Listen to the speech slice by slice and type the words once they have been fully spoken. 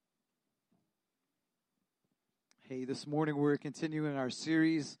Hey, this morning we're continuing our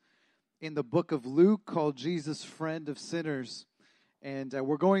series in the book of Luke called Jesus, Friend of Sinners. And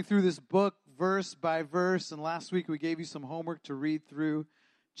we're going through this book verse by verse. And last week we gave you some homework to read through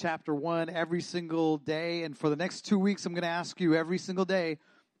chapter 1 every single day. And for the next 2 weeks, I'm going to ask you every single day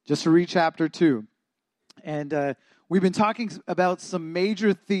just to read chapter 2. And we've been talking about some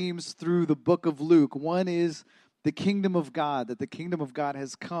major themes through the book of Luke. One is the kingdom of God, that the kingdom of God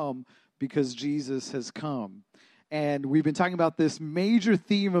has come because Jesus has come. And we've been talking about this major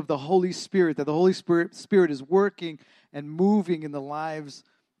theme of the Holy Spirit, that the Holy Spirit is working and moving in the lives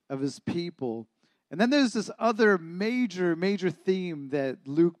of his people. And then there's this other major theme that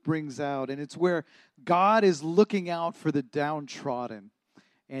Luke brings out, and it's where God is looking out for the downtrodden,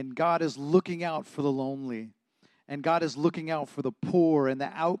 and God is looking out for the lonely, and God is looking out for the poor and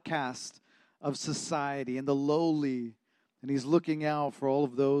the outcast of society and the lowly, and he's looking out for all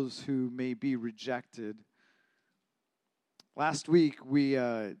of those who may be rejected. Last week, we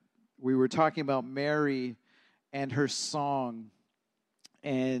were talking about Mary and her song.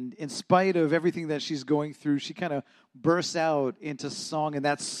 And in spite of everything that she's going through, she kind of bursts out into song. And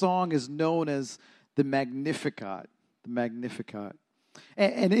that song is known as the Magnificat. The Magnificat.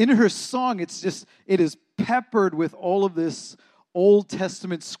 And in her song, it is peppered with all of this Old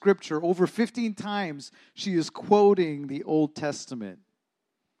Testament scripture. Over 15 times, she is quoting the Old Testament.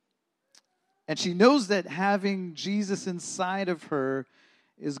 And she knows that having Jesus inside of her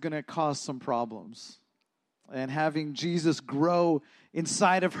is going to cause some problems. And having Jesus grow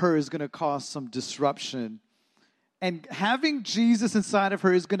inside of her is going to cause some disruption. And having Jesus inside of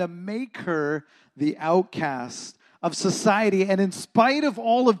her is going to make her the outcast of society. And in spite of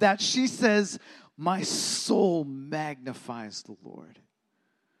all of that, she says, "My soul magnifies the Lord."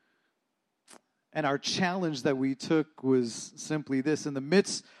 And our challenge that we took was simply this: in the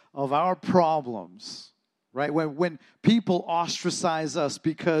midst of our problems, right? When people ostracize us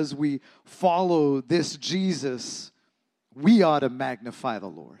because we follow this Jesus, we ought to magnify the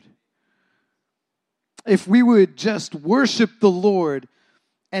Lord. If we would just worship the Lord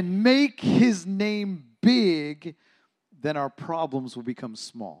and make his name big, then our problems will become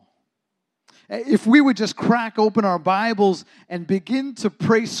small. If we would just crack open our Bibles and begin to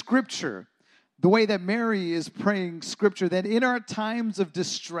pray Scripture the way that Mary is praying Scripture, that in our times of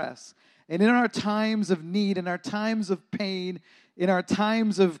distress and in our times of need, in our times of pain, in our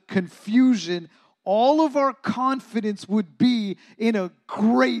times of confusion, all of our confidence would be in a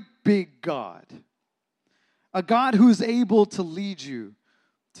great big God. A God who is able to lead you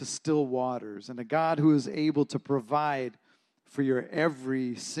to still waters, and a God who is able to provide for your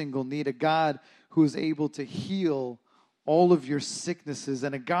every single need, a God who is able to heal all of your sicknesses,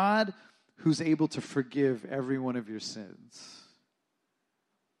 and a God who's able to forgive every one of your sins.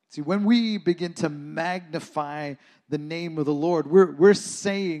 See, when we begin to magnify the name of the Lord, we're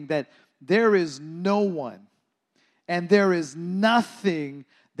saying that there is no one and there is nothing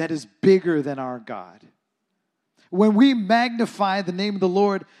that is bigger than our God. When we magnify the name of the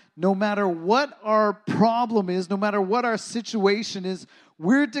Lord, no matter what our problem is, no matter what our situation is,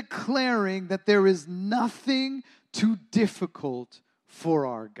 we're declaring that there is nothing too difficult for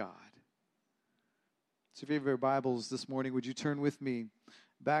our God. So if you have your Bibles this morning, would you turn with me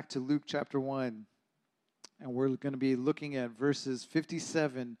back to Luke chapter 1? And we're going to be looking at verses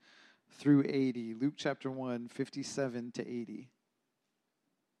 57 through 80. Luke chapter 1, 57 to 80.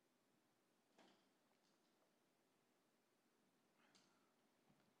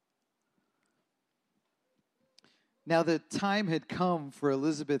 Now the time had come for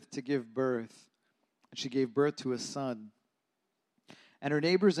Elizabeth to give birth, and she gave birth to a son. And her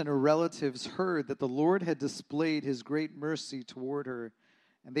neighbors and her relatives heard that the Lord had displayed his great mercy toward her,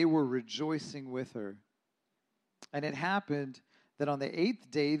 and they were rejoicing with her. And it happened that on the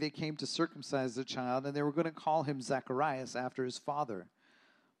 8th day they came to circumcise the child, and they were going to call him Zacharias after his father.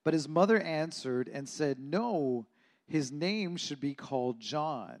 But his mother answered and said, "No, his name should be called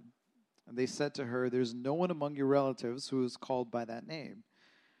John." And they said to her, "There's no one among your relatives who is called by that name."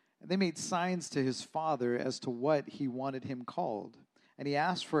 And they made signs to his father as to what he wanted him called. And he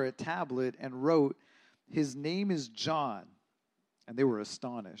asked for a tablet and wrote, "His name is John." And they were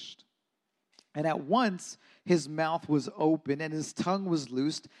astonished. And at once his mouth was open and his tongue was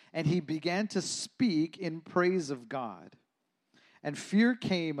loosed, and he began to speak in praise of God. And fear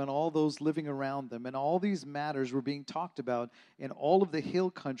came on all those living around them, and all these matters were being talked about in all of the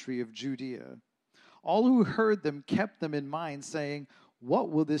hill country of Judea. All who heard them kept them in mind, saying, "What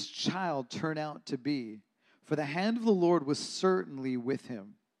will this child turn out to be?" For the hand of the Lord was certainly with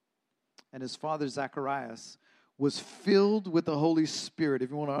him. And his father Zacharias was filled with the Holy Spirit. If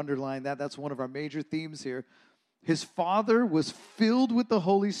you want to underline that, that's one of our major themes here. his father was filled with the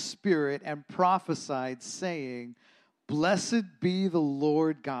Holy Spirit and prophesied, saying, Blessed be the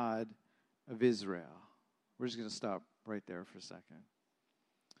Lord God of Israel. We're just going to stop right there for a second.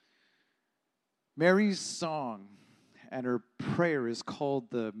 Mary's song and her prayer is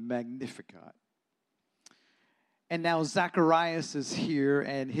called the Magnificat. And now Zacharias is here,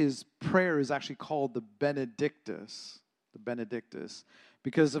 and his prayer is actually called the Benedictus,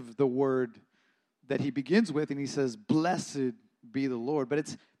 because of the word that he begins with, and he says, Blessed be the Lord.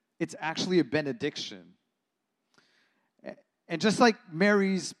 But it's actually a benediction. And just like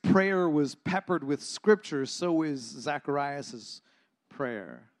Mary's prayer was peppered with scripture, so is Zacharias'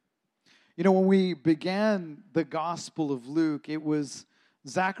 prayer. You know, when we began the Gospel of Luke, it was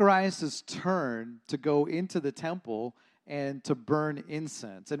Zacharias' turn to go into the temple and to burn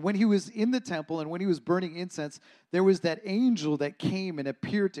incense. And when he was in the temple and when he was burning incense, there was that angel that came and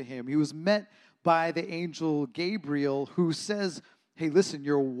appeared to him. He was met by the angel Gabriel, who says, hey, listen,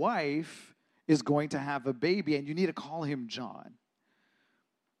 your wife is going to have a baby and you need to call him John.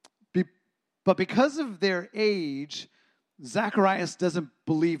 But because of their age, Zacharias doesn't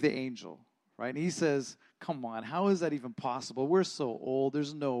believe the angel, right? And he says, come on, how is that even possible? We're so old,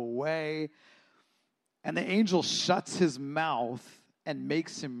 there's no way. And the angel shuts his mouth and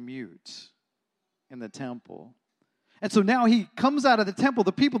makes him mute in the temple. And so now he comes out of the temple.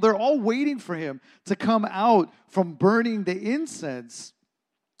 The people, they're all waiting for him to come out from burning the incense.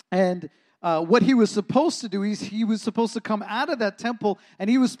 And what he was supposed to do is he was supposed to come out of that temple and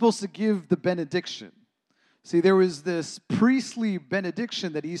he was supposed to give the benediction. See, there was this priestly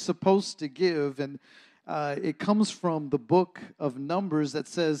benediction that he's supposed to give, and it comes from the book of Numbers that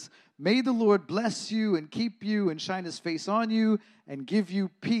says, may the Lord bless you and keep you and shine his face on you and give you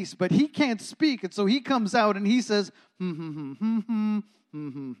peace. But he can't speak, and so he comes out and he says, And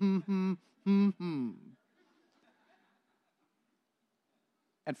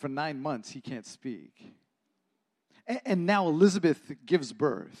for 9 months, he can't speak. And now Elizabeth gives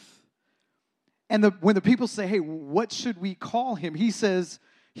birth. And when the people say, hey, what should we call him? He says,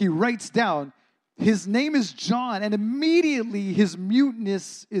 he writes down, his name is John, and immediately his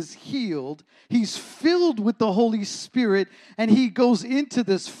muteness is healed. He's filled with the Holy Spirit, and he goes into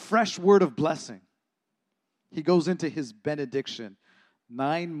this fresh word of blessing. He goes into his benediction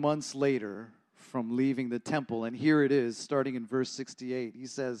 9 months later from leaving the temple. And here it is, starting in verse 68. He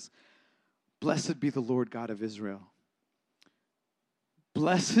says, Blessed be the Lord God of Israel.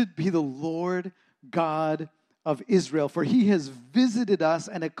 Blessed be the Lord God of Israel, for he has visited us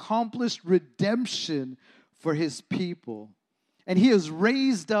and accomplished redemption for his people. And he has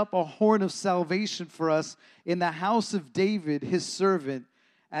raised up a horn of salvation for us in the house of David, his servant,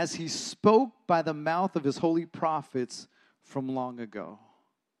 as he spoke by the mouth of his holy prophets from long ago.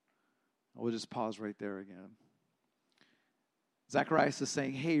 We'll just pause right there again. Zacharias is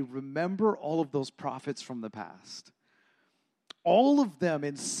saying, hey, remember all of those prophets from the past. All of them,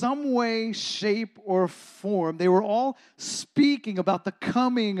 in some way, shape, or form, they were all speaking about the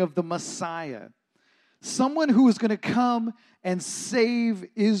coming of the Messiah. Someone who was going to come and save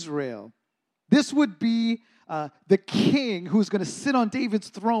Israel. This would be the king who was going to sit on David's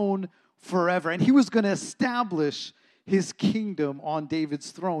throne forever. And he was going to establish his kingdom on David's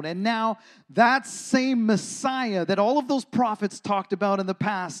throne. And now that same Messiah that all of those prophets talked about in the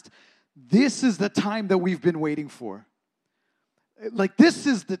past, this is the time that we've been waiting for. Like, this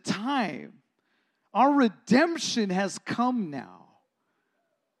is the time. Our redemption has come now.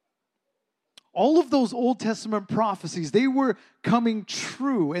 All of those Old Testament prophecies, they were coming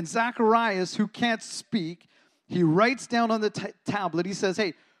true. And Zacharias, who can't speak, he writes down on the tablet, he says,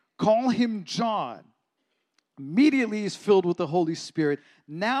 hey, call him John. Immediately he's filled with the Holy Spirit.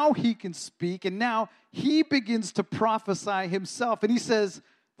 Now he can speak, and now he begins to prophesy himself. And he says,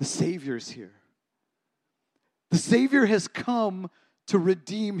 the Savior's here. The Savior has come to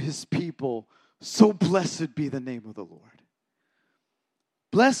redeem his people. So blessed be the name of the Lord.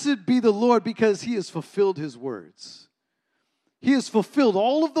 Blessed be the Lord because he has fulfilled his words. He has fulfilled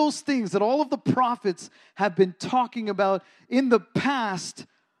all of those things that all of the prophets have been talking about in the past.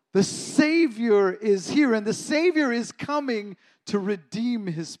 The Savior is here, and the Savior is coming to redeem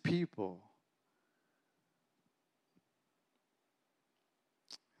his people.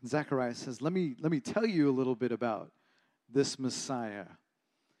 Zechariah says, let me tell you a little bit about this Messiah.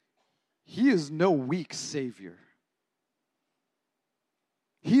 He is no weak Savior.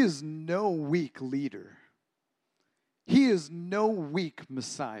 He is no weak leader. He is no weak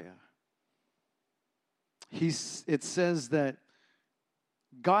Messiah. It says that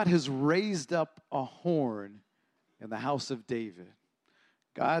God has raised up a horn in the house of David.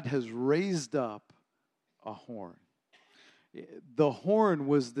 God has raised up a horn. The horn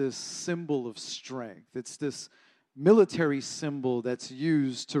was this symbol of strength. It's this military symbol that's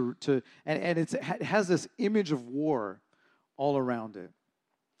used and it has this image of war all around it.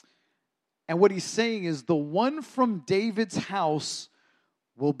 And what he's saying is the one from David's house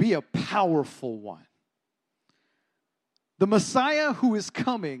will be a powerful one. The Messiah who is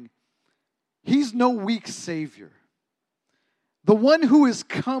coming, he's no weak Savior. The one who is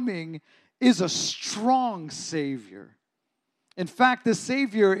coming is a strong Savior. In fact, the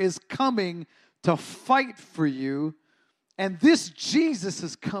Savior is coming to fight for you, and this Jesus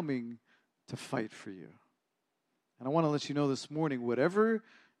is coming to fight for you. And I want to let you know this morning, whatever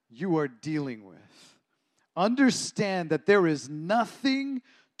you are dealing with, understand that there is nothing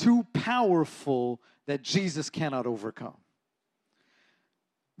too powerful that Jesus cannot overcome.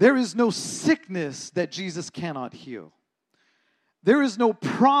 There is no sickness that Jesus cannot heal. There is no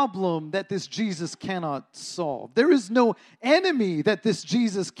problem that this Jesus cannot solve. There is no enemy that this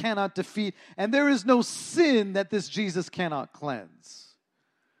Jesus cannot defeat. And there is no sin that this Jesus cannot cleanse.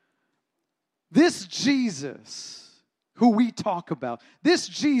 This Jesus who we talk about, this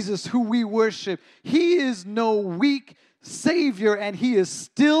Jesus who we worship, he is no weak Savior, and he is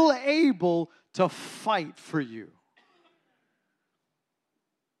still able to fight for you.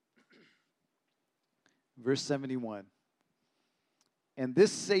 Verse 71. And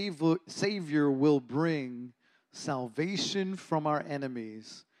this Savior will bring salvation from our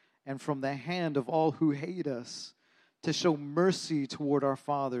enemies and from the hand of all who hate us, to show mercy toward our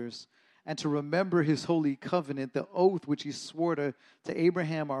fathers, and to remember his holy covenant, the oath which he swore to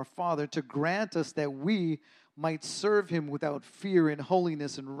Abraham our father, to grant us that we might serve him without fear in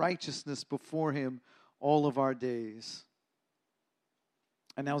holiness and righteousness before him all of our days.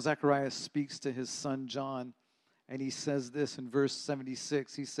 And now Zechariah speaks to his son John, and he says this in verse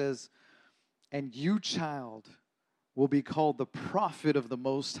 76. He says, "And you, child, will be called the prophet of the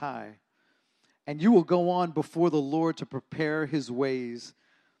Most High, and you will go on before the Lord to prepare his ways,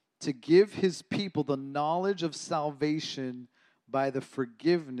 to give his people the knowledge of salvation by the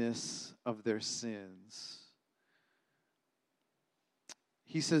forgiveness of their sins."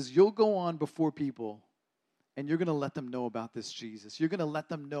 He says, you'll go on before people, and you're going to let them know about this Jesus. You're going to let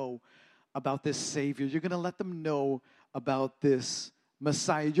them know about this Savior. You're going to let them know about this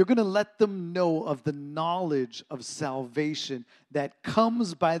Messiah. You're going to let them know of the knowledge of salvation that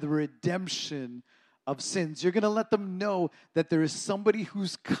comes by the redemption of sins. You're going to let them know that there is somebody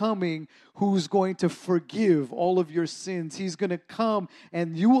who's coming who's going to forgive all of your sins. He's going to come,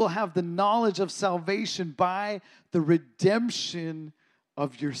 and you will have the knowledge of salvation by the redemption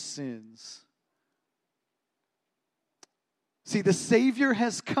of your sins. See, the Savior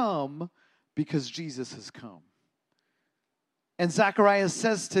has come because Jesus has come. And Zechariah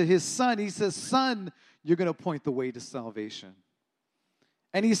says to his son, he says, "Son, you're going to point the way to salvation."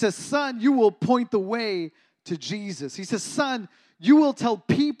 And he says, "Son, you will point the way to Jesus." He says, "Son, you will tell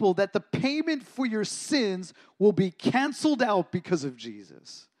people that the payment for your sins will be canceled out because of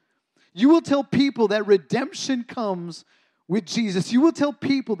Jesus. You will tell people that redemption comes with Jesus. You will tell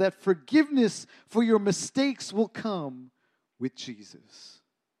people that forgiveness for your mistakes will come with Jesus."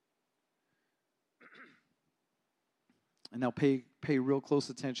 And now pay real close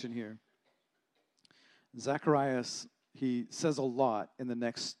attention here. Zacharias, he says a lot in the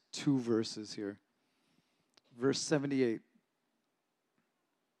next two verses here. Verse 78.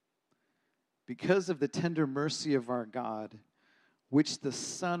 "Because of the tender mercy of our God, which the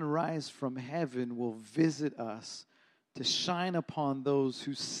sunrise from heaven will visit us, to shine upon those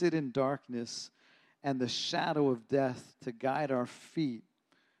who sit in darkness and the shadow of death, to guide our feet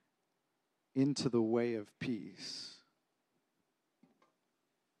into the way of peace."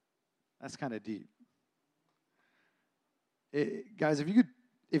 That's kind of deep. Guys, if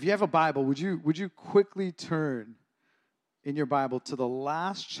you have a Bible, would you quickly turn in your Bible to the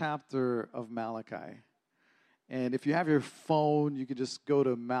last chapter of Malachi? And if you have your phone, you could just go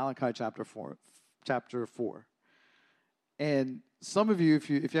to Malachi chapter 4. And some of you, if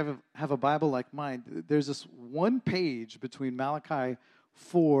you have a Bible like mine, there's this one page between Malachi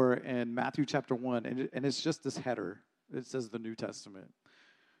 4 and Matthew chapter 1, and it's just this header. It says the New Testament.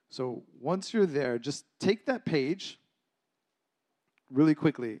 So once you're there, just take that page really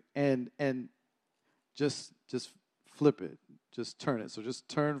quickly and just flip it. Just turn it. So just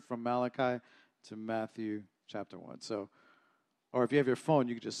turn from Malachi to Matthew chapter 1. So, or if you have your phone,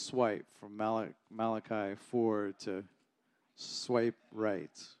 you can just swipe from Malachi 4 to swipe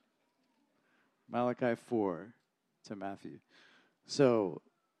right. Malachi 4 to Matthew. So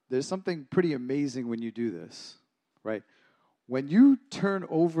there's something pretty amazing when you do this, right? When you turn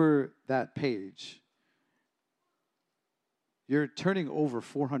over that page, you're turning over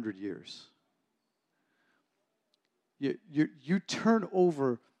 400 years. You turn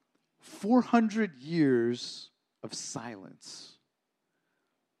over 400 years of silence.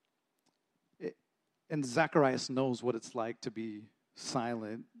 And Zacharias knows what it's like to be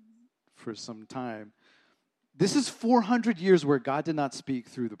silent for some time. This is 400 years where God did not speak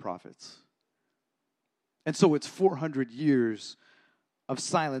through the prophets. And so it's 400 years of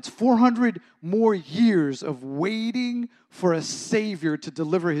silence, 400 more years of waiting for a Savior to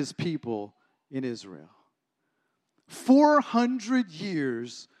deliver his people in Israel. 400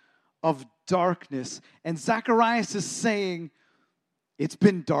 years of darkness. And Zacharias is saying, it's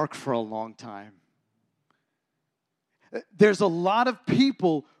been dark for a long time. There's a lot of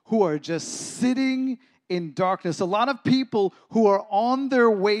people who are just sitting in darkness. A lot of people who are on their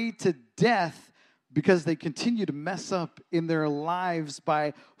way to death because they continue to mess up in their lives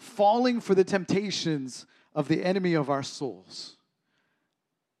by falling for the temptations of the enemy of our souls.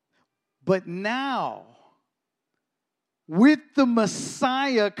 But now, with the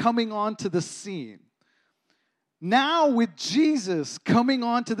Messiah coming onto the scene, now with Jesus coming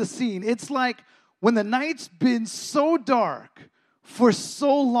onto the scene, it's like when the night's been so dark for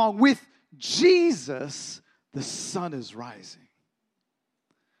so long, with Jesus, the sun is rising.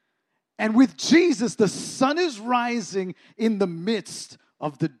 And with Jesus, the sun is rising in the midst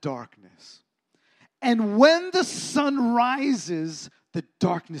of the darkness. And when the sun rises, the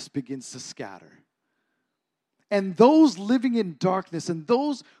darkness begins to scatter. And those living in darkness and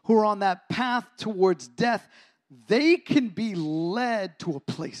those who are on that path towards death, they can be led to a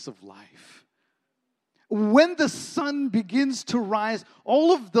place of life. When the sun begins to rise,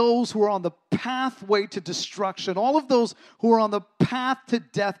 all of those who are on the pathway to destruction, all of those who are on the path to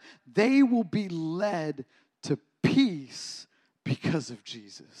death, they will be led to peace because of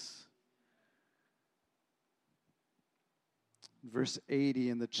Jesus. Verse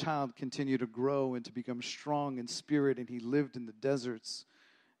 80, and the child continued to grow and to become strong in spirit, and he lived in the deserts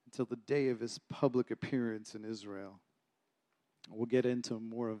until the day of his public appearance in Israel. We'll get into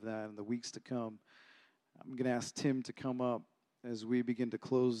more of that in the weeks to come. I'm going to ask Tim to come up as we begin to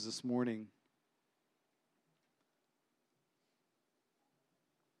close this morning.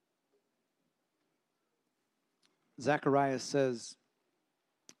 Zacharias says,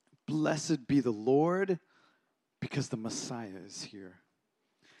 "Blessed be the Lord, because the Messiah is here."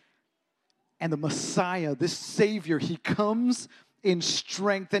 And the Messiah, this Savior, he comes in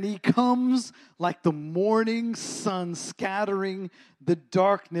strength, and he comes like the morning sun scattering the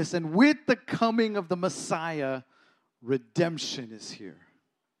darkness. And with the coming of the Messiah, redemption is here.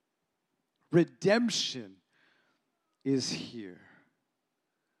 Redemption is here.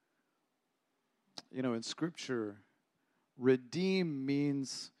 You know, in Scripture, redeem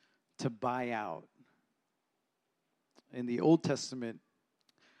means to buy out. In the Old Testament,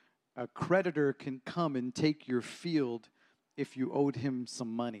 a creditor can come and take your field if you owed him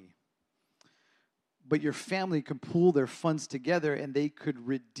some money. But your family can pool their funds together and they could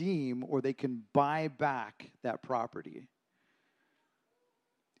redeem or they can buy back that property.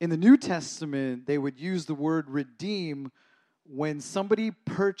 In the New Testament, they would use the word redeem when somebody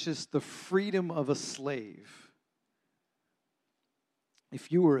purchased the freedom of a slave.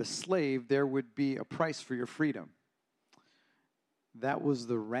 If you were a slave, there would be a price for your freedom. That was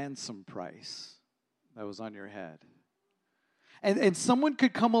the ransom price that was on your head. And someone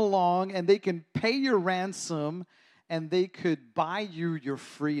could come along and they can pay your ransom and they could buy you your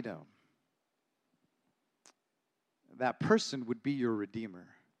freedom. That person would be your redeemer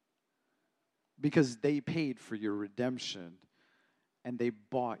because they paid for your redemption and they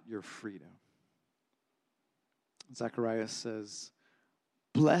bought your freedom. Zacharias says,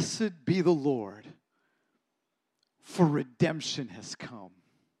 "Blessed be the Lord, for redemption has come.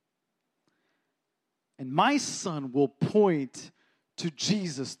 And my son will point to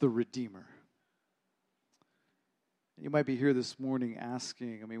Jesus the Redeemer." You might be here this morning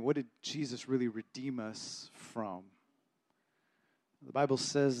asking, what did Jesus really redeem us from? The Bible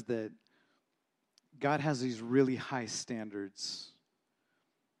says that God has these really high standards.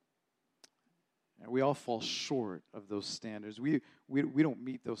 And we all fall short of those standards. We don't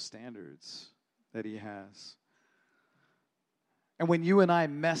meet those standards that he has. And when you and I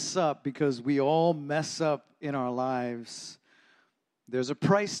mess up, because we all mess up in our lives, there's a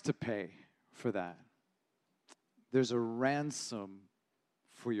price to pay for that. There's a ransom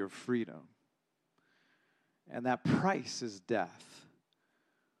for your freedom. And that price is death.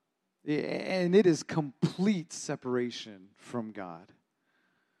 And it is complete separation from God.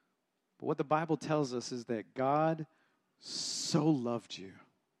 But what the Bible tells us is that God so loved you.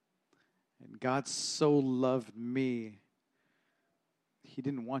 And God so loved me He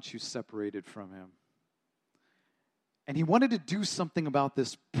didn't want you separated from him. And he wanted to do something about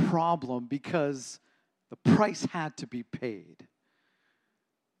this problem because the price had to be paid.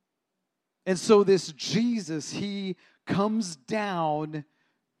 And so this Jesus, he comes down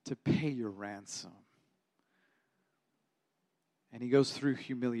to pay your ransom. And he goes through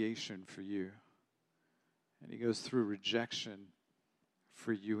humiliation for you. And he goes through rejection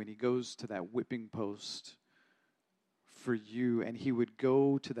for you. And he goes to that whipping post for you. And he would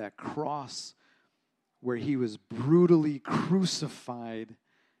go to that cross where he was brutally crucified.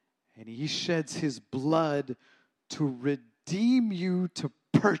 And he sheds his blood to redeem you, to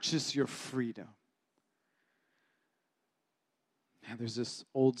purchase your freedom. And there's this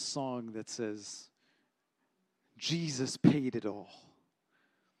old song that says, Jesus paid it all,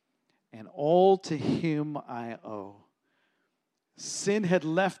 and all to him I owe. Sin had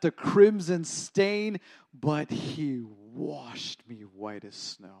left a crimson stain, but he washed me white as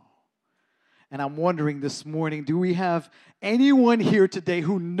snow. And I'm wondering this morning, do we have anyone here today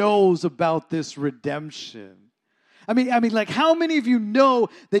who knows about this redemption? I mean, like, how many of you know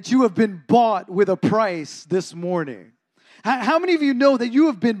that you have been bought with a price this morning? How many of you know that you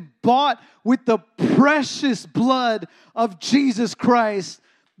have been bought with the precious blood of Jesus Christ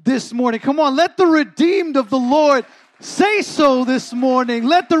this morning? Come on, let the redeemed of the Lord say so this morning.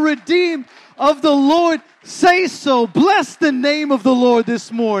 Let the redeemed of the Lord say so. Bless the name of the Lord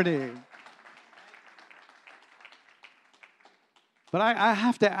this morning. But I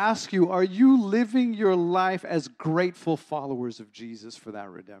have to ask you, are you living your life as grateful followers of Jesus for that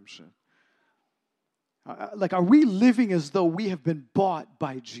redemption? Like, are we living as though we have been bought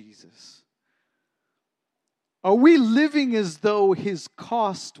by Jesus? Are we living as though his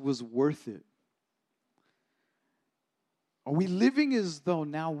cost was worth it? Are we living as though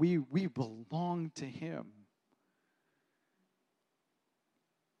now we belong to him?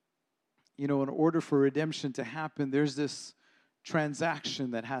 You know, in order for redemption to happen, there's this transaction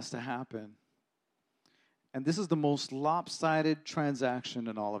that has to happen. And this is the most lopsided transaction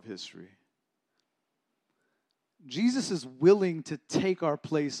in all of history. Jesus is willing to take our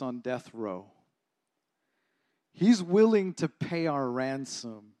place on death row. He's willing to pay our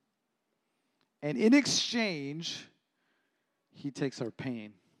ransom. And in exchange, he takes our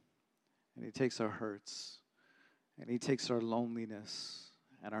pain, and he takes our hurts, and he takes our loneliness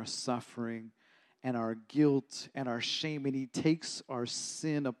and our suffering and our guilt and our shame, and he takes our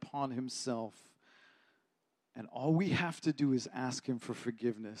sin upon himself. And all we have to do is ask him for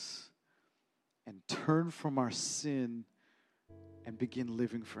forgiveness and turn from our sin and begin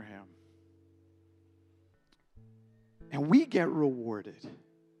living for him. And we get rewarded.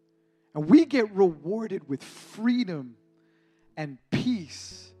 And we get rewarded with freedom and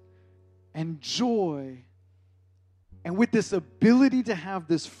peace and joy, and with this ability to have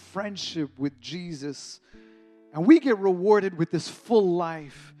this friendship with Jesus. And we get rewarded with this full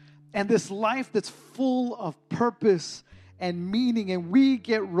life, and this life that's full of purpose and meaning, and we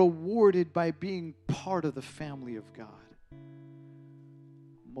get rewarded by being part of the family of God.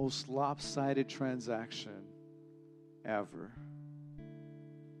 Most lopsided transaction ever.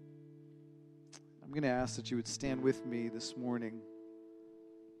 I'm going to ask that you would stand with me this morning.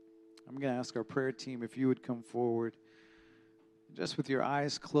 I'm going to ask our prayer team if you would come forward. Just with your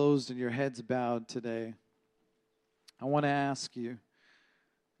eyes closed and your heads bowed today, I want to ask you,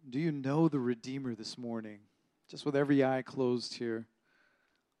 do you know the Redeemer this morning? Just with every eye closed here.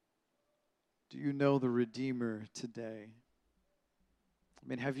 Do you know the Redeemer today? I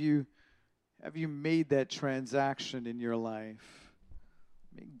mean, have you made that transaction in your life?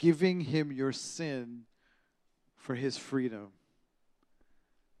 I mean, giving him your sin for his freedom.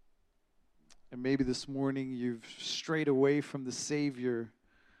 And maybe this morning you've strayed away from the Savior,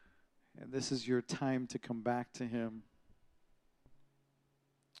 and this is your time to come back to him.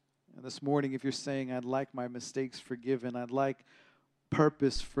 And this morning, if you're saying, I'd like my mistakes forgiven, I'd like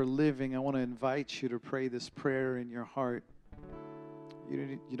purpose for living, I want to invite you to pray this prayer in your heart.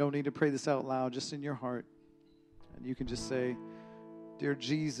 You don't need to pray this out loud, just in your heart. And you can just say, Dear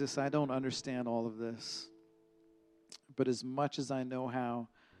Jesus, I don't understand all of this, but as much as I know how,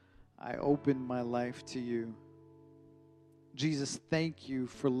 I open my life to you. Jesus, thank you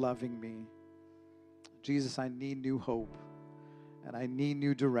for loving me. Jesus, I need new hope, and I need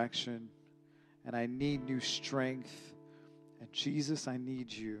new direction, and I need new strength. And Jesus, I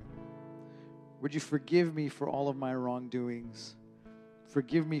need you. Would you forgive me for all of my wrongdoings?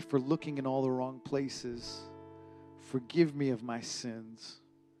 Forgive me for looking in all the wrong places. Forgive me of my sins.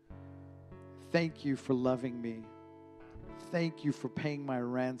 Thank you for loving me. Thank you for paying my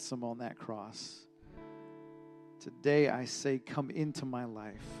ransom on that cross. Today I say, come into my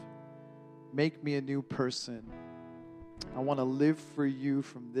life. Make me a new person. I want to live for you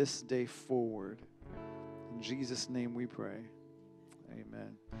from this day forward. In Jesus' name we pray.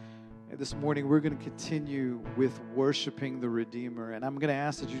 Amen. And this morning we're going to continue with worshiping the Redeemer. And I'm going to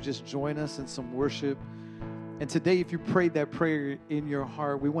ask that you just join us in some worship. And today, if you prayed that prayer in your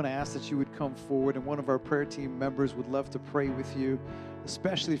heart, we want to ask that you would come forward. And one of our prayer team members would love to pray with you,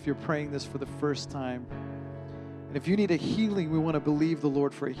 especially if you're praying this for the first time. And if you need a healing, we want to believe the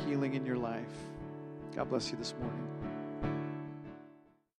Lord for a healing in your life. God bless you this morning.